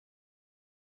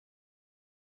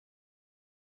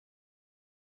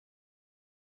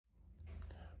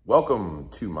Welcome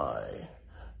to my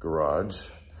garage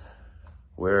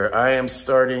where I am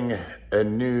starting a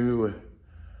new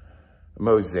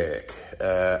mosaic.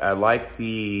 I like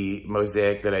the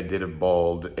mosaic that I did of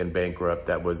Bald and Bankrupt.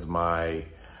 That was my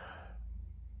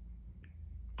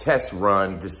test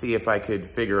run to see if I could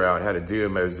figure out how to do a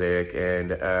mosaic.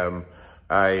 And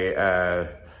I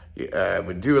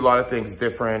would do a lot of things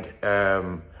different,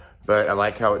 but I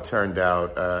like how it turned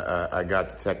out. I got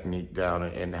the technique down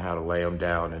and how to lay them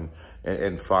down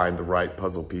and find the right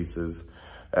puzzle pieces.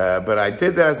 But I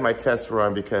did that as my test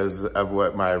run because of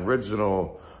what my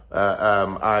original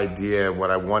idea,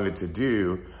 what I wanted to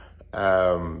do.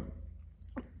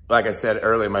 Like I said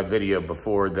earlier in my video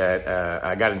before that,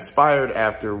 I got inspired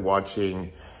after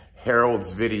watching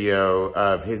Harold's video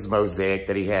of his mosaic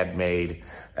that he had made.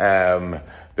 The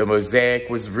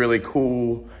mosaic was really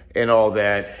cool and all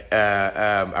that.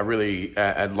 I really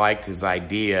liked his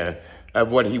idea of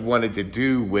what he wanted to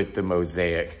do with the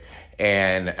mosaic.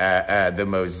 And the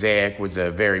mosaic was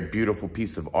a very beautiful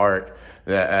piece of art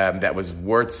that was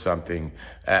worth something.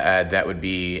 That would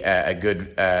be a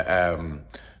good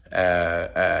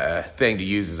thing to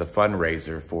use as a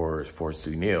fundraiser for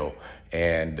Sunil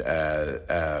and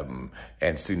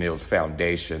Sunil's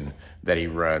foundation that he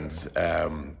runs.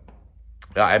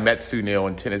 I met Sunil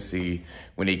in Tennessee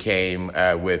when he came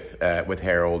with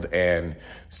Harold, and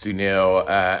Sunil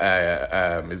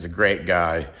is a great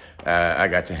guy. I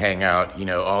got to hang out,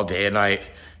 all day and night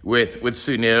with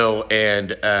Sunil,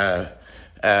 and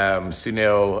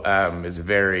Sunil is a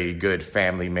very good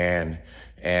family man,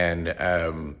 and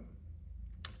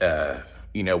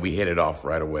we hit it off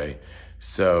right away.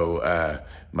 So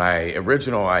my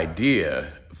original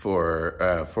idea for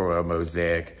a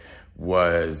mosaic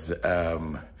was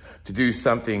to do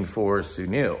something for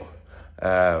Sunil.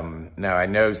 Now I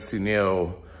know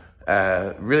Sunil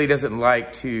really doesn't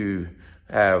like to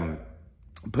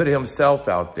put himself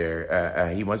out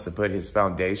there. He wants to put his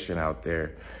foundation out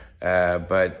there.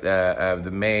 But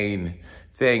the main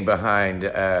thing behind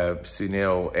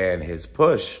Sunil and his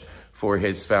push for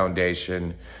his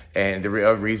foundation, and the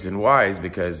real reason why, is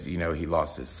because, he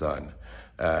lost his son.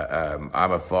 I'm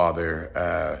a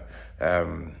father.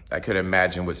 I could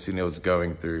imagine what Sunil's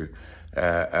going through,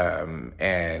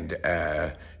 and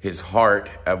his heart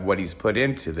of what he's put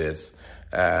into this,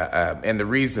 and the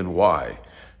reason why.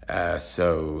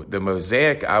 So the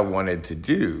mosaic I wanted to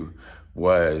do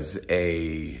was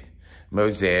a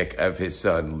mosaic of his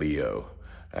son, Leo,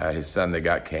 his son that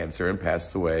got cancer and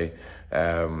passed away.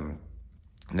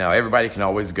 Now, everybody can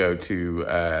always go to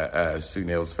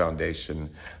Sunil's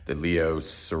foundation, the Leo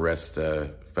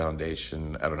Seresta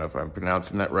Foundation. I don't know if I'm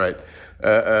pronouncing that right.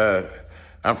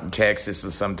 I'm from Texas,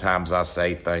 and sometimes I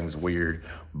say things weird,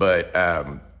 but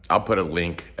I'll put a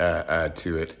link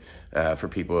to it for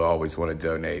people who always want to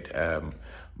donate.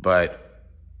 But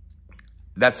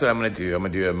that's what I'm going to do. I'm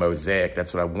going to do a mosaic.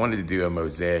 That's what I wanted to do, a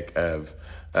mosaic of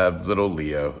little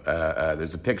Leo.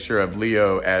 There's a picture of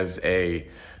Leo as a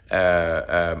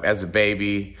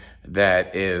baby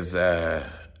that is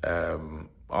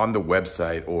on the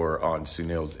website or on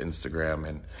Sunil's Instagram,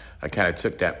 and I kind of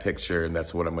took that picture, and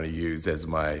that's what I'm going to use as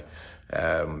my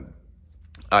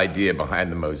idea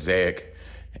behind the mosaic.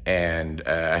 And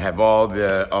I have all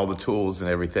the tools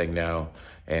and everything now.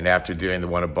 And after doing the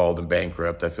one of Bald and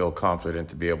Bankrupt, I feel confident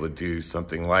to be able to do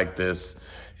something like this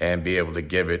and be able to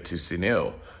give it to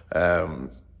Sunil. Now,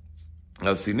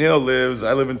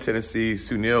 I live in Tennessee.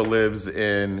 Sunil lives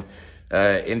in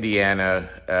Indiana.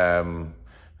 I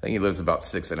think he lives about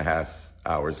 6.5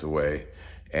 hours away.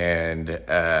 And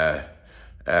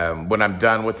when I'm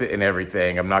done with it and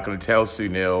everything, I'm not going to tell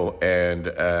Sunil. And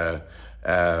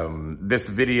this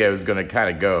video is going to kind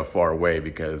of go far away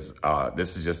because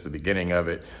this is just the beginning of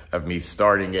it, of me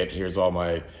starting it. Here's all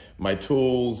my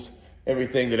tools,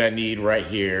 everything that I need right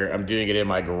here. I'm doing it in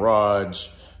my garage,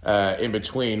 in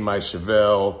between my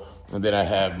Chevelle, and then I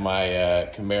have my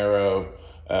Camaro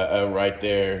right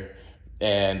there.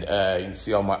 And you can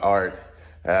see all my art.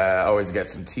 I always got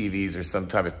some TVs or some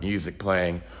type of music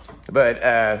playing. But,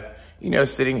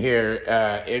 sitting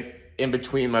here in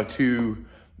between my two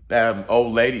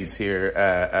old ladies here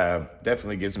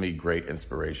definitely gives me great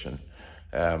inspiration.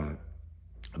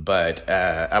 But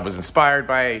I was inspired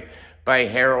by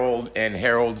Harold and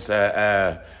Harold's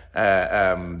the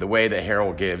way that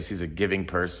Harold gives. He's a giving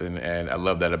person, and I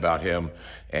love that about him,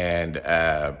 and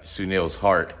Sunil's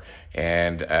heart.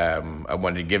 And I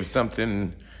wanted to give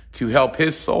something to help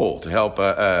his soul, to help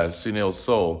Sunil's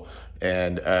soul,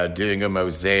 and doing a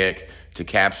mosaic to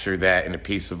capture that in a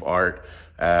piece of art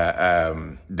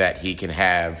that he can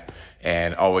have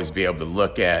and always be able to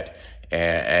look at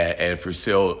and for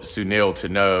Sunil to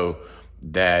know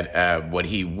that what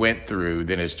he went through,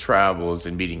 then his travels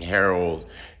and meeting Harold,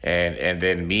 and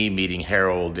then me meeting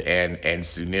Harold and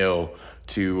Sunil,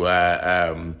 to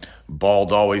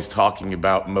Bald always talking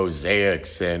about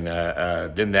mosaics, and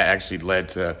then that actually led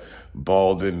to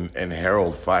Bald and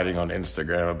Harold fighting on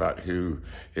Instagram about who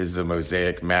is the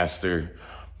mosaic master,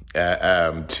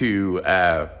 to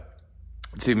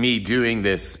me doing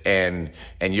this and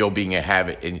you'll being a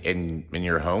habit in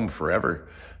your home forever,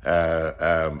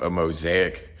 a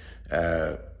mosaic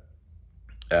of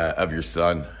your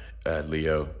son,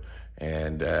 Leo.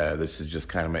 And this is just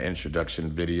kind of my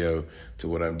introduction video to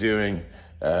what I'm doing.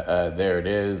 There it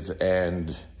is,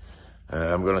 and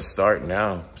I'm gonna start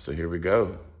now, so here we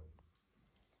go.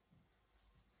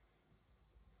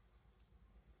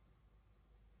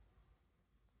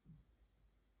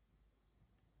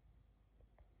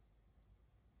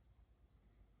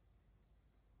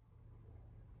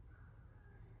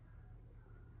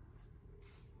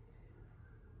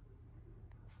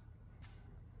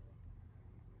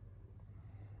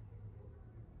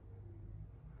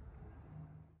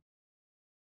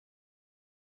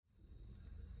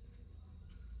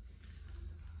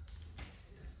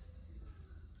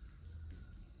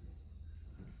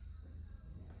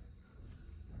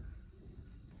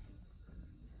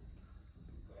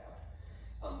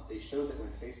 They showed that when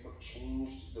Facebook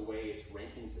changed the way its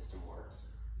ranking system worked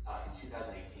in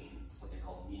 2018 to something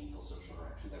called meaningful social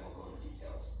interactions, I won't go into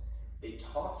details, they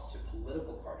talked to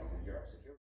political parties in Europe. So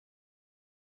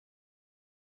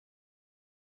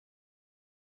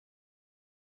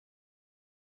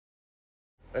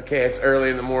Okay, it's early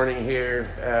in the morning here,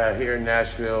 here in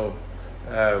Nashville.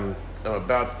 I'm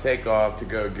about to take off to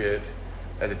go get,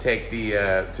 to take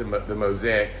the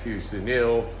Mosaic to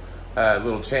Sunil. A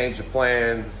little change of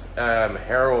plans.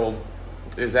 Harold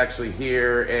is actually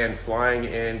here and flying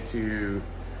into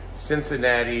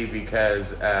Cincinnati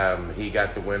because he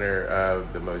got the winner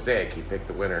of the Mosaic. He picked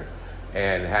the winner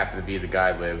and happened to be the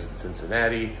guy lives in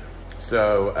Cincinnati.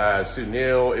 So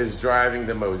Sunil is driving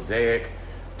the Mosaic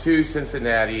to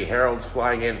Cincinnati. Harold's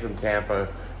flying in from Tampa.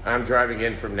 I'm driving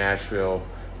in from Nashville.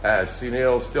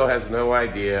 Sunil still has no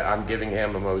idea. I'm giving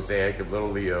him a Mosaic of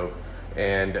little Leo,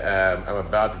 and I'm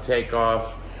about to take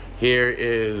off. Here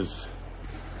is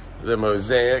the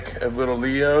Mosaic of little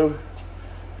Leo,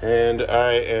 and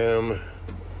I am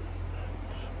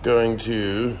going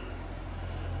to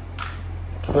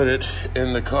put it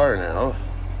in the car now,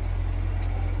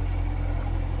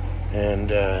 and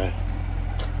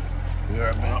we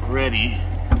are about ready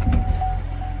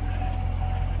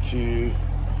to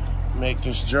make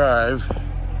this drive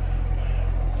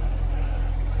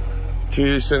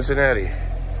to Cincinnati.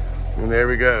 And there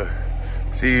we go.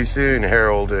 See you soon,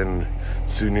 Harold and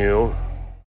Sunil.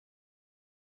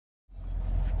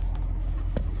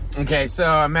 Okay, so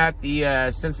I'm at the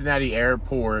Cincinnati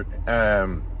airport.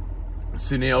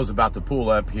 Sunil's about to pull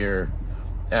up here.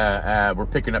 We're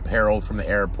picking up Harold from the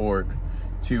airport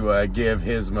to give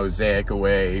his Mosaic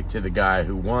away to the guy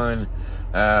who won.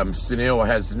 Sunil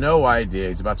has no idea.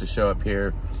 He's about to show up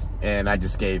here, and I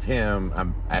just gave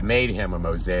him, I made him a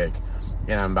Mosaic,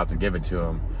 and I'm about to give it to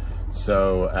him.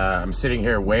 So I'm sitting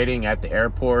here waiting at the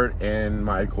airport in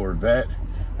my Corvette.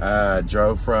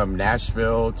 Drove from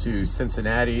Nashville to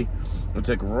Cincinnati. It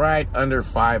took right under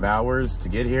 5 hours to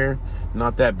get here.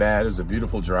 Not that bad. It was a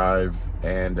beautiful drive,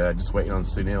 and just waiting on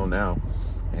Sunil now.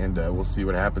 And we'll see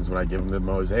what happens when I give him the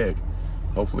Mosaic.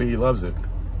 Hopefully he loves it.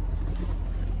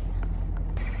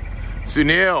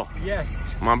 Sunil.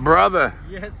 Yes. My brother.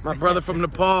 Yes. My brother from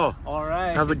Nepal. All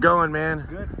right. How's it going, man?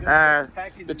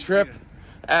 Good. The trip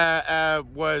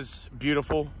was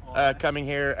beautiful. Coming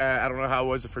here, I don't know how it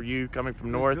was for you coming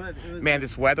from north. Man,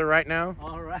 this weather right now.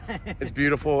 All right. It's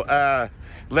beautiful.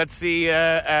 Let's see.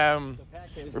 We're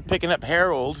picking up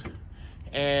Harold,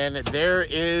 and there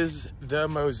is the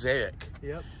Mosaic.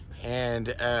 Yep. And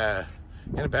a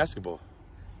basketball.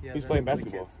 Yeah, He's playing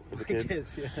basketball for the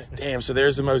kids. Yeah. Damn, so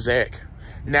there's the Mosaic.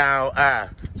 Now,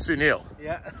 Sunil,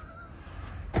 Yeah.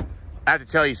 I have to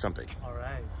tell you something. All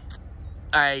right.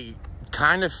 I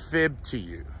kind of fibbed to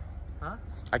you. Huh?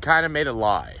 I kind of made a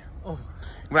lie. Oh.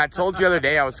 When I told you the other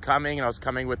day I was coming, and I was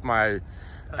coming with my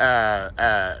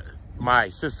my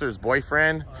sister's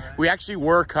boyfriend, right. We actually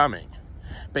were coming,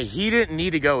 but he didn't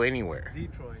need to go anywhere.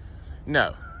 Detroit.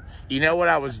 No. You know what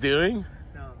I was doing?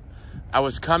 No. I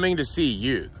was coming to see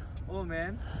you. Oh,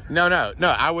 man. No,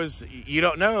 I was, you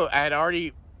don't know, I had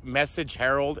already messaged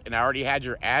Harold, and I already had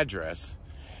your address,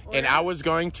 and yeah. I was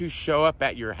going to show up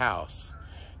at your house.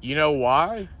 You know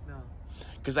why? No.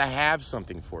 Because I have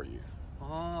something for you.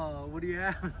 Oh, what do you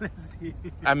have? Let's see.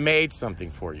 I made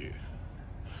something for you.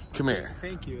 Come here.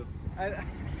 Thank you.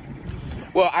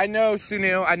 Well, I know,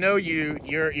 Sunil, I know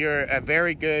you're a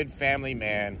very good family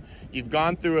man. You've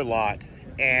gone through a lot,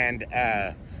 and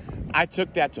I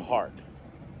took that to heart.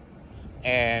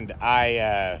 And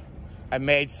I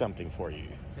made something for you.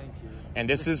 Thank you. And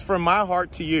this is from my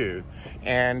heart to you.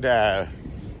 And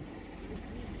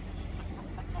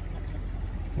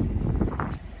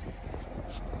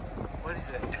What is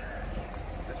it?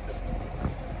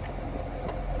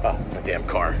 oh, my damn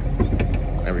car.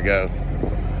 There we go.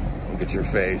 Look at your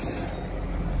face.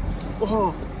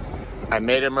 Oh, I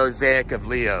made a mosaic of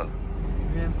Leo.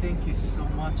 man, thank you so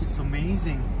much. It's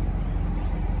amazing.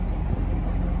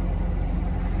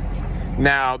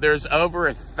 Now, there's over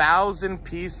 1,000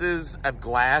 pieces of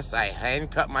glass. I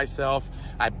hand cut myself.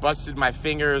 I busted my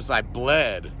fingers. I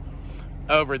bled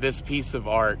over this piece of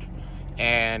art.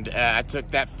 And I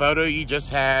took that photo you just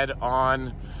had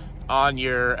on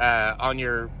your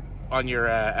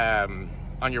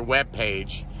web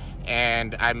page,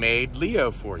 and I made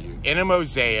Leo for you in a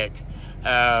mosaic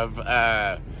of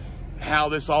how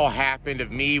this all happened,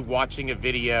 of me watching a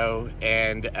video,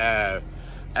 and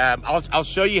I'll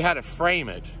show you how to frame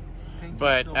it.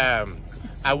 But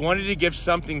I wanted to give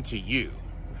something to you,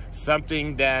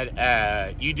 something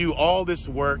that you do all this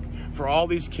work for all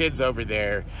these kids over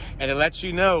there, and it lets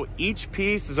you know each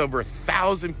piece is over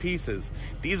 1,000 pieces.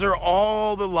 These are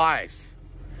all the lives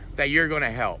that you're going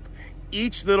to help.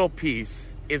 Each little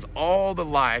piece is all the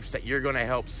lives that you're going to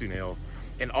help, Sunil,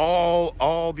 and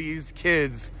all these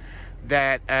kids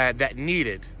that need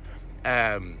it.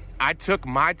 I took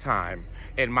my time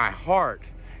and my heart,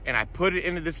 and I put it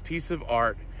into this piece of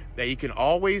art that you can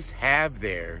always have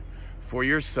there for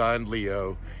your son,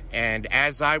 Leo. And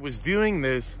as I was doing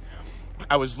this,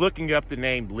 I was looking up the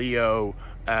name Leo.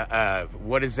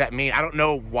 What does that mean? I don't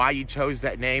know why you chose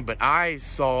that name, but I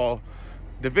saw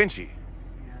Da Vinci.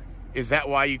 Yeah. Is that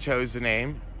why you chose the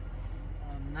name?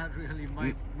 Not really.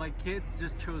 My kids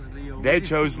just chose Leo. They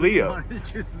chose Leo. Wanted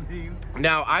to choose name.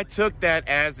 Now, I took that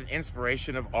as an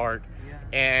inspiration of art. Yeah.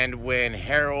 And when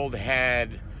Harold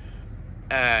had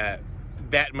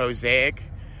that mosaic,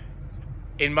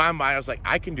 in my mind, I was like,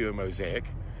 I can do a mosaic.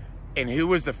 And who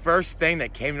was the first thing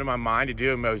that came to my mind to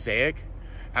do a mosaic?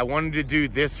 I wanted to do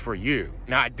this for you.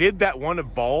 Now, I did that one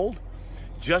of bold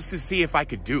just to see if I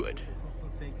could do it. Oh,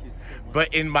 thank you so much.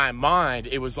 But in my mind,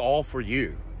 it was all for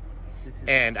you.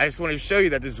 And I just want to show you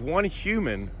that there's one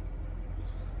human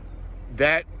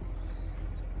that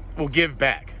will give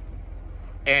back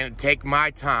and take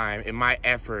my time and my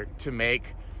effort to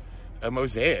make a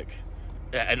mosaic,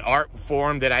 an art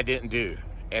form that I didn't do,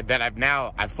 and that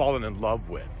I've fallen in love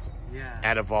with. Yeah.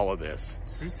 Out of all of this.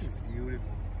 This is beautiful.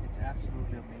 It's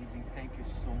absolutely amazing. Thank you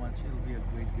so much. It'll be a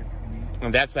great gift for me.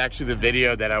 And that's actually the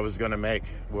video that I was going to make,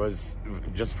 was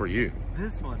just for you.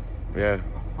 This one. Yeah.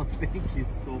 Oh, thank you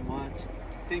so much.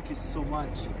 Thank you so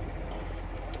much.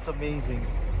 It's amazing.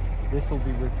 This will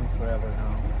be with me forever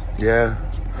now. Yeah.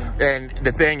 And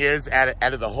the thing is, out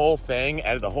of the whole thing,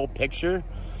 out of the whole picture,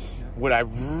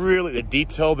 the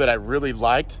detail that I really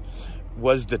liked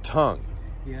was the tongue.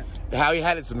 Yeah. How he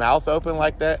had his mouth open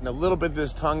like that, and a little bit of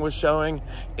his tongue was showing,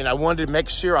 and I wanted to make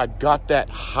sure I got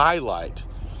that highlight.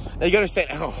 Now you gotta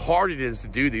understand how hard it is to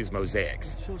do these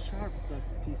mosaics. It's so sharp,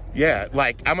 that piece. Yeah,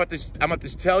 like I'm about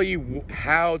to tell you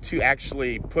how to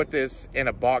actually put this in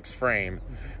a box frame,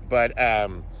 but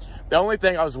the only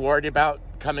thing I was worried about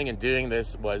coming and doing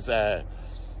this was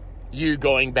you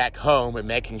going back home and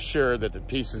making sure that the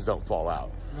pieces don't fall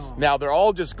out. No. Now they're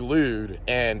all just glued,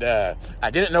 and I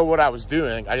didn't know what I was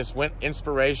doing. I just went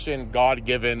inspiration,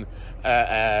 God-given.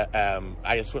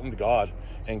 I just went with God,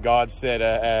 and God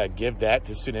said, "Give that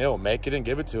to Sunil, make it and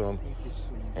give it to him." Thank you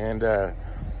so much. And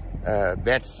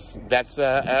that's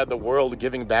the world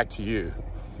giving back to you.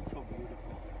 It's so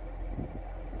beautiful.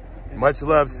 Much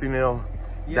love, Sunil.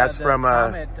 Yeah, That's the from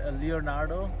comet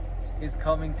Leonardo is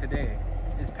coming today.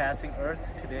 Is passing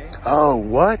Earth today. Oh,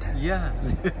 what? Yeah.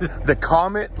 The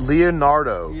comet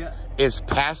Leonardo Yeah. is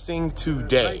passing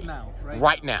today. Right now.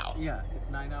 Right now. Yeah, it's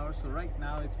 9 hours, so right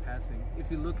now it's passing. If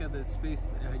you look at the space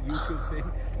YouTube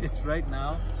thing, it's right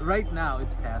now. Right now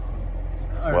it's passing.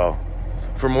 Earth. Well,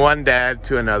 from one dad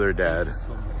to another dad. Thank you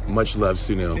so much. Much love,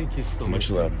 Sunil. Thank you so Much much.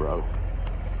 love, bro.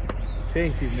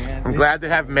 Thank you, man. I'm glad to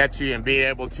have met you and be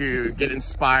able to get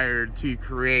inspired to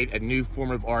create a new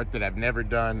form of art that I've never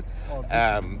done. Oh, this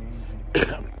is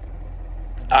amazing.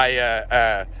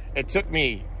 It took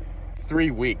me 3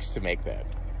 weeks to make that.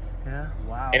 Yeah.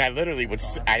 Wow. And I literally would,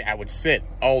 I would sit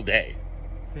all day.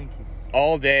 Thank you.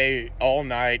 All day, all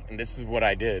night, and this is what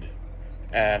I did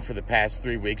for the past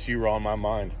 3 weeks. You were on my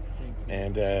mind.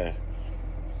 Thank you.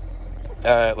 And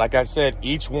like I said,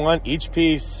 each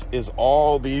piece is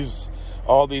all these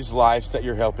lives that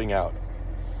you're helping out.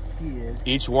 He is.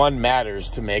 Each one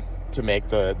matters to make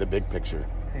the big picture.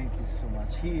 Thank you so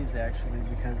much. He is actually,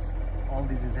 because all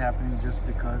this is happening just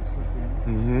because of him.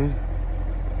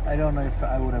 Mm-hmm. I don't know if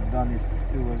I would have done if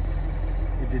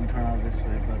it didn't turn out this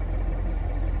way, but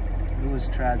it was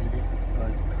tragedy.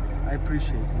 But I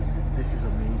appreciate it. This is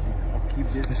amazing. I'll keep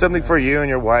this. It's something for you and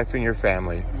your wife and your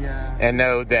family. Yeah. And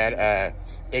know that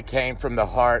it came from the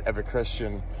heart of a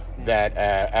Christian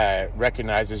that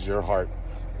recognizes your heart,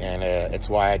 and it's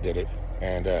why I did it.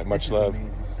 And much love.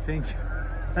 Amazing. Thank you.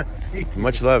 Thank you.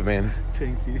 Much love, man.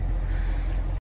 Thank you.